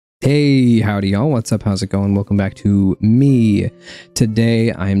Hey, howdy y'all, what's up, how's it going? Welcome back to me.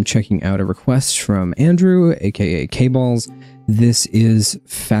 Today I'm checking out a request from Andrew, aka K-Balls. This is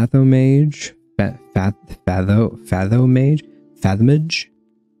Fathomage, Fathomage?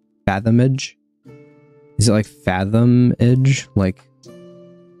 Is it like Fathomage? Like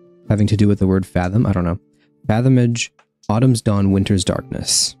having to do with the word fathom? I don't know. Fathomage, Autumn's Dawn, Winter's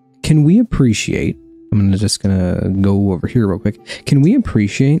Darkness. Can we appreciate, I'm just gonna go over here real quick. Can we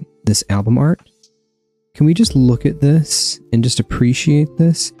appreciate this album art? Can we just look at this and just appreciate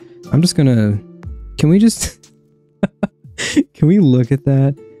this? I'm just gonna, can we just, can we look at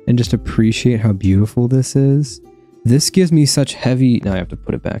that and just appreciate how beautiful this is? This gives me such heavy, now I have to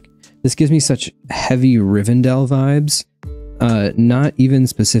put it back. This gives me such heavy Rivendell vibes. Not even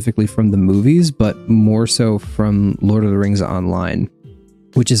specifically from the movies, but more so from Lord of the Rings Online,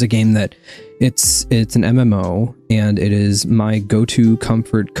 which is a game that it's an MMO, and it is my go-to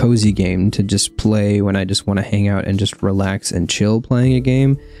comfort cozy game to just play when I just want to hang out and just relax and chill playing a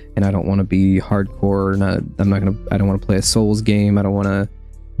game, and I don't want to be hardcore. I don't want to play a Souls game. I don't want to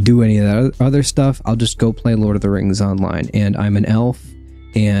do any of that other stuff. I'll just go play Lord of the Rings Online, and I'm an elf,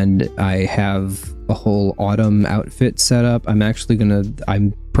 and I have a whole autumn outfit set up. I'm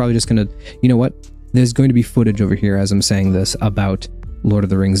probably just gonna, you know what? There's going to be footage over here as I'm saying this about Lord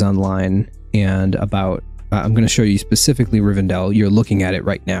of the Rings Online and about, I'm going to show you specifically Rivendell. You're looking at it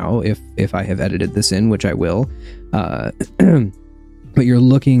right now if I have edited this in, which I will. But you're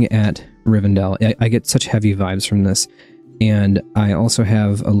looking at Rivendell. I get such heavy vibes from this. And I also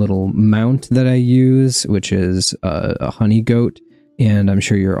have a little mount that I use, which is a honey goat. And I'm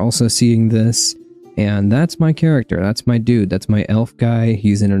sure you're also seeing this. And that's my character. That's my dude. That's my elf guy.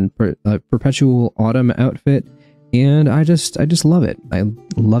 He's in a perpetual autumn outfit. And I just love it. I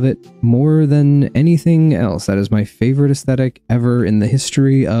love it more than anything else. That is my favorite aesthetic ever in the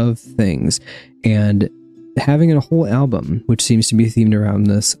history of things. And having a whole album, which seems to be themed around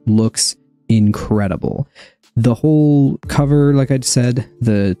this, looks incredible. The whole cover, like I said,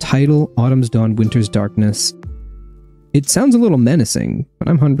 the title, Autumn's Dawn, Winter's Darkness, it sounds a little menacing, but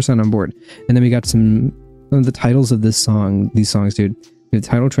I'm 100% on board. And then we got some of the titles of these songs, dude. The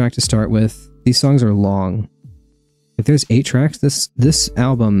title track to start with. These songs are long. If there's 8 tracks, this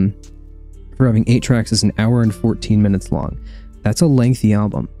album, for having 8 tracks, is 1 hour and 14 minutes long. That's a lengthy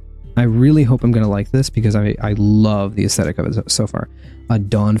album. I really hope I'm going to like this because I love the aesthetic of it so far. A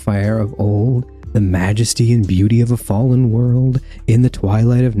dawn fire of old, the majesty and beauty of a fallen world, in the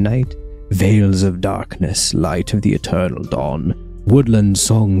twilight of night, veils of darkness, light of the eternal dawn, woodland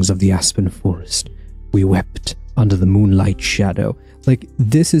songs of the aspen forest, we wept under the moonlight shadow. Like,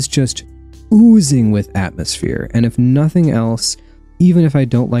 this is just oozing with atmosphere, and if nothing else, even if I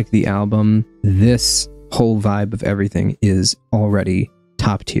don't like the album, this whole vibe of everything is already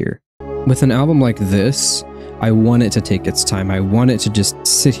top tier. With an album like this, I want it to take its time. I want it to just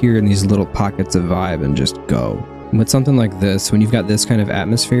sit here in these little pockets of vibe and just go. With something like this, when you've got this kind of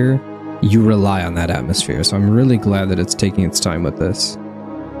atmosphere, you rely on that atmosphere, so I'm really glad that it's taking its time with this.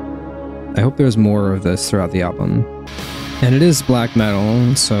 I hope there's more of this throughout the album. And it is black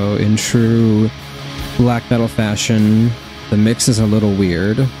metal, so in true black metal fashion, the mix is a little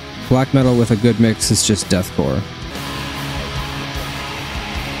weird. Black metal with a good mix is just deathcore.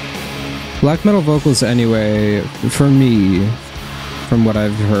 Black metal vocals anyway, for me, from what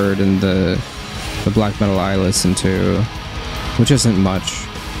I've heard in the black metal I listen to, which isn't much,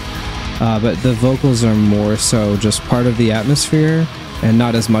 but the vocals are more so just part of the atmosphere and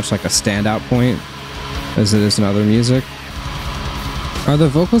not as much like a standout point as it is in other music. Are the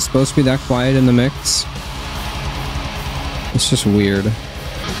vocals supposed to be that quiet in the mix? It's just weird.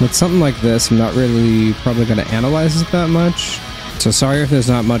 With something like this, I'm not really probably going to analyze it that much. So sorry if there's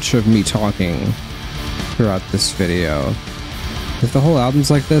not much of me talking throughout this video. If the whole album's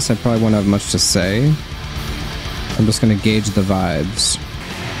like this, I probably won't have much to say. I'm just going to gauge the vibes.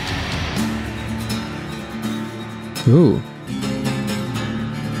 Ooh.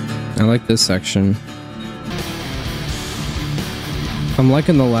 I like this section. I'm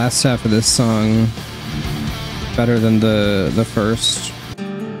liking the last half of this song better than the first.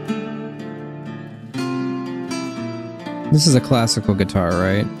 This is a classical guitar,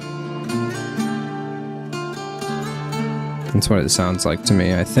 right? That's what it sounds like to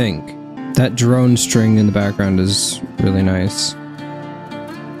me, I think. That drone string in the background is really nice.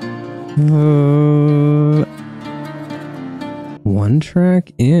 One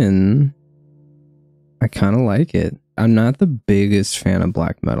track in. I kind of like it. I'm not the biggest fan of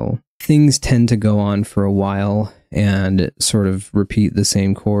black metal. Things tend to go on for a while and sort of repeat the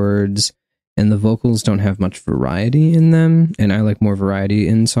same chords and the vocals don't have much variety in them, and I like more variety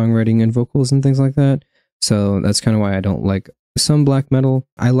in songwriting and vocals and things like that. So that's kind of why I don't like some black metal.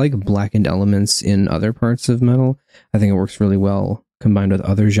 I like blackened elements in other parts of metal. I think it works really well combined with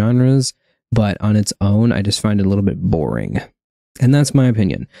other genres, but on its own, I just find it a little bit boring. And that's my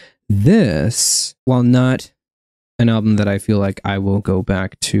opinion. This, while not an album that I feel like I will go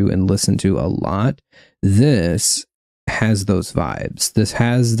back to and listen to a lot, this has those vibes. This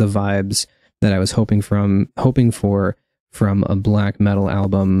has the vibes that I was hoping for from a black metal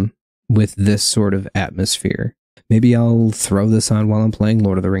album with this sort of atmosphere. Maybe I'll throw this on while I'm playing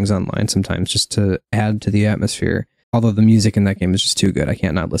Lord of the Rings Online sometimes just to add to the atmosphere. Although the music in that game is just too good, I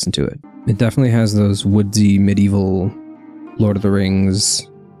can't not listen to it. It definitely has those woodsy, medieval Lord of the Rings,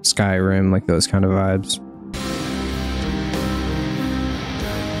 Skyrim, like those kind of vibes.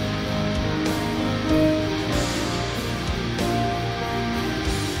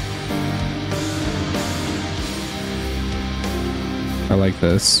 I like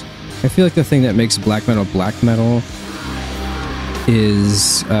this. I feel like the thing that makes black metal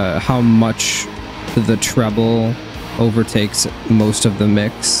is how much the treble overtakes most of the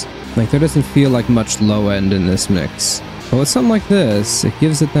mix. Like, there doesn't feel like much low end in this mix. But with something like this, it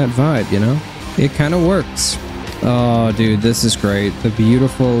gives it that vibe, you know? It kind of works. Oh, dude, this is great. The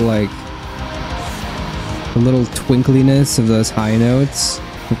beautiful, like, the little twinkliness of those high notes,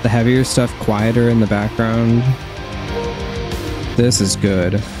 with the heavier stuff quieter in the background. This is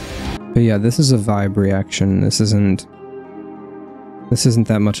good. But yeah, this is a vibe reaction. This isn't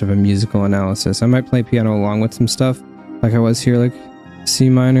that much of a musical analysis. I might play piano along with some stuff, like I was here, like C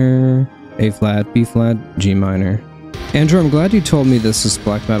minor, A flat, B flat, G minor. Andrew, I'm glad you told me this is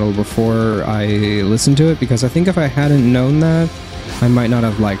black metal before I listened to it, because I think if I hadn't known that, I might not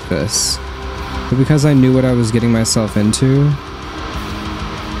have liked this. But because I knew what I was getting myself into,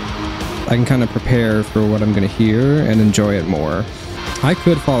 I can kind of prepare for what I'm going to hear and enjoy it more. I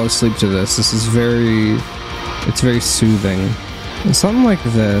could fall asleep to this. This is it's very soothing. And something like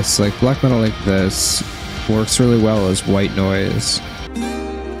this, like black metal like this, works really well as white noise.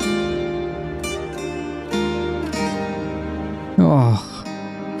 Oh.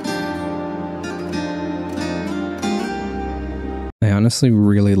 I honestly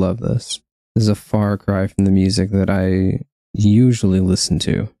really love this. This is a far cry from the music that I usually listen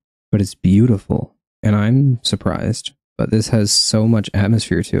to. But it's beautiful, and I'm surprised. But this has so much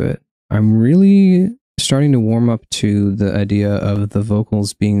atmosphere to it. I'm really starting to warm up to the idea of the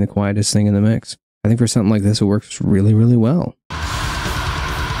vocals being the quietest thing in the mix. I think for something like this, it works really, really well.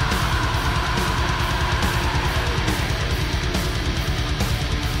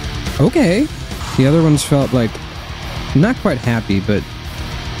 Okay. The other ones felt like, not quite happy, but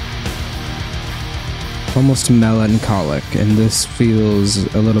almost melancholic, and this feels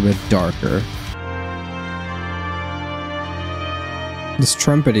a little bit darker. This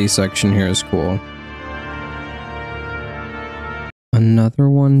trumpety section here is cool. Another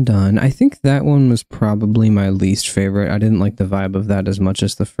one done. I think that one was probably my least favorite. I didn't like the vibe of that as much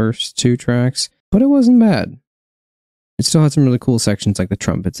as the first two tracks, but it wasn't bad. It still had some really cool sections like the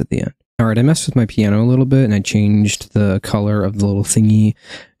trumpets at the end. Alright, I messed with my piano a little bit and I changed the color of the little thingy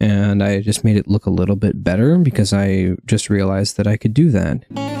and I just made it look a little bit better because I just realized that I could do that.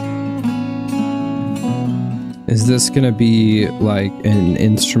 Is this gonna be like an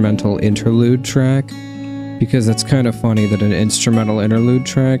instrumental interlude track? Because it's kind of funny that an instrumental interlude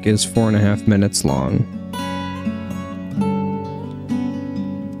track is 4.5 minutes long.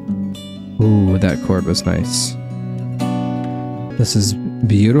 Ooh, that chord was nice. This is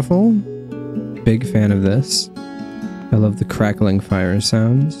beautiful. Big fan of this. I love the crackling fire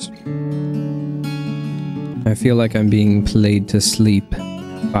sounds. I feel like I'm being played to sleep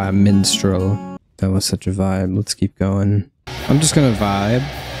by a minstrel. That was such a vibe. Let's keep going. I'm just gonna vibe.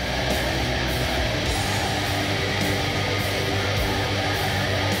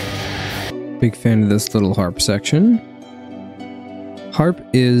 Big fan of this little harp section. Harp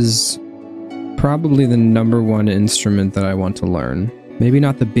is probably the #1 instrument that I want to learn. Maybe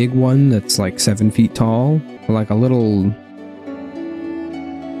not the big one that's like 7 feet tall, but like a little,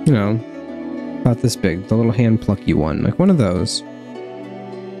 you know, about this big, the little hand plucky one, like one of those.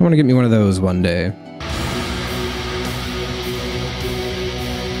 I want to get me one of those one day.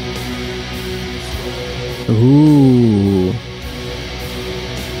 Ooh.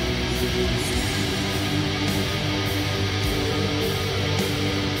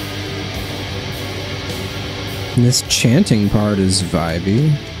 And this chanting part is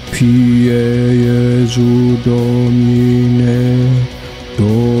vibey. Pie Jesu Domine,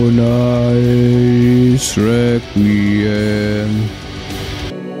 dona eis requiem.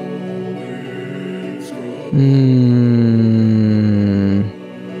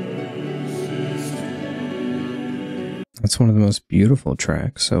 That's one of the most beautiful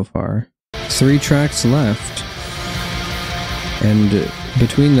tracks so far. 3 tracks left. And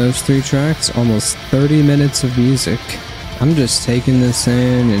between those 3 tracks, almost 30 minutes of music. I'm just taking this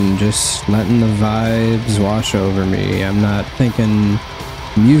in and just letting the vibes wash over me. I'm not thinking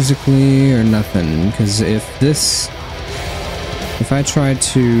musically or nothing, because if I tried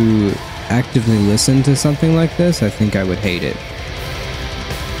to actively listen to something like this, I think I would hate it.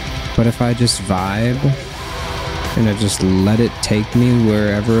 But if I just vibe and I just let it take me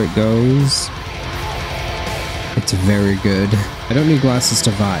wherever it goes, it's very good. I don't need glasses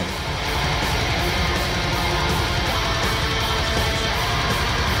to vibe.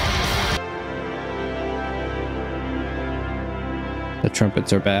 The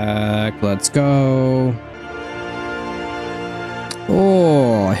trumpets are back. Let's go.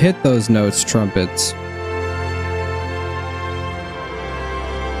 Oh, hit those notes, trumpets.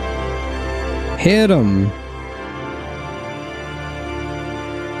 Hit them.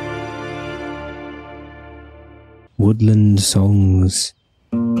 Woodland songs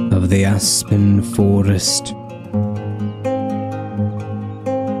of the aspen forest.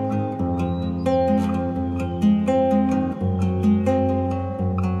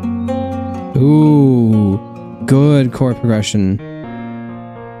 Ooh, good chord progression.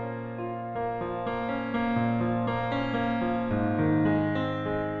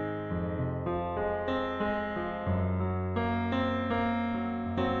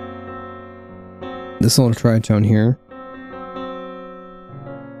 This little tritone here,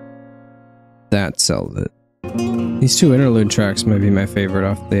 that sells it. These 2 interlude tracks might be my favorite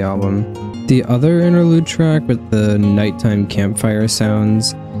off the album. The other interlude track with the nighttime campfire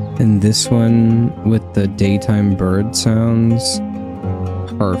sounds, and this one with the daytime bird sounds,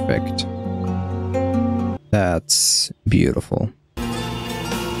 perfect. That's beautiful.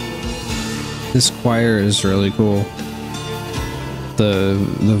 This choir is really cool. The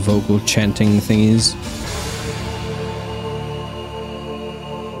vocal chanting thingies.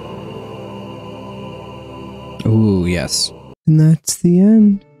 Ooh, yes. And that's the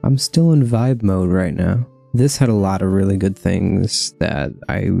end. I'm still in vibe mode right now. This had a lot of really good things that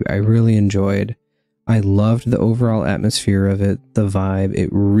I really enjoyed. I loved the overall atmosphere of it, the vibe. It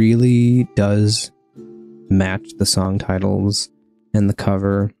really does match the song titles and the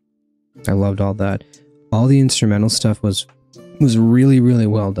cover. I loved all that. All the instrumental stuff was really, really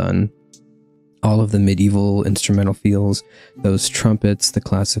well done. All of the medieval instrumental feels, those trumpets, the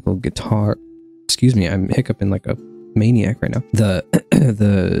classical guitar. Excuse me, I'm hiccuping like a maniac right now.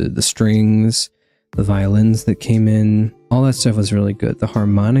 The strings, the violins that came in, all that stuff was really good. The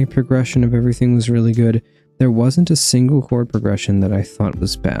harmonic progression of everything was really good. There wasn't a single chord progression that I thought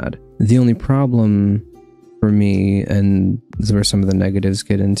was bad. The only problem for me, and this is where some of the negatives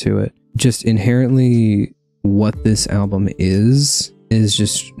get into it, just inherently what this album is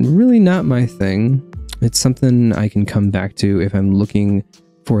just really not my thing. It's something I can come back to if I'm looking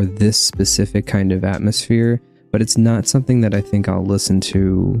for this specific kind of atmosphere, but it's not something that I think I'll listen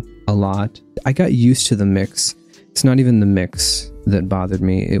to a lot. I got used to the mix. It's not even the mix that bothered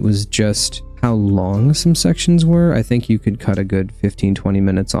me. It was just how long some sections were. I think you could cut a good 15-20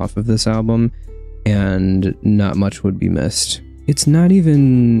 minutes off of this album and not much would be missed. It's not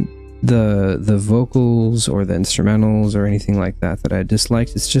even the vocals or the instrumentals or anything like that that I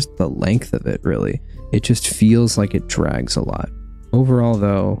disliked. It's just the length of it, really. It just feels like it drags a lot. Overall,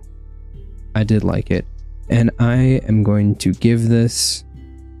 though, I did like it, and I am going to give this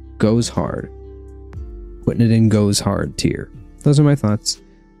goes hard. Putting it in goes hard tier. Those are my thoughts.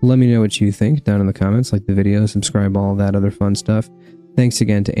 Let me know what you think down in the comments. Like the video, subscribe, all that other fun stuff. Thanks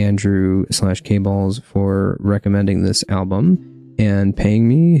again to Andrew/Kballs for recommending this album and paying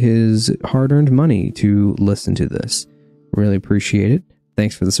me his hard-earned money to listen to this. Really appreciate it.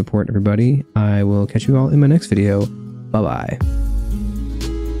 Thanks for the support, everybody. I will catch you all in my next video. Bye-bye.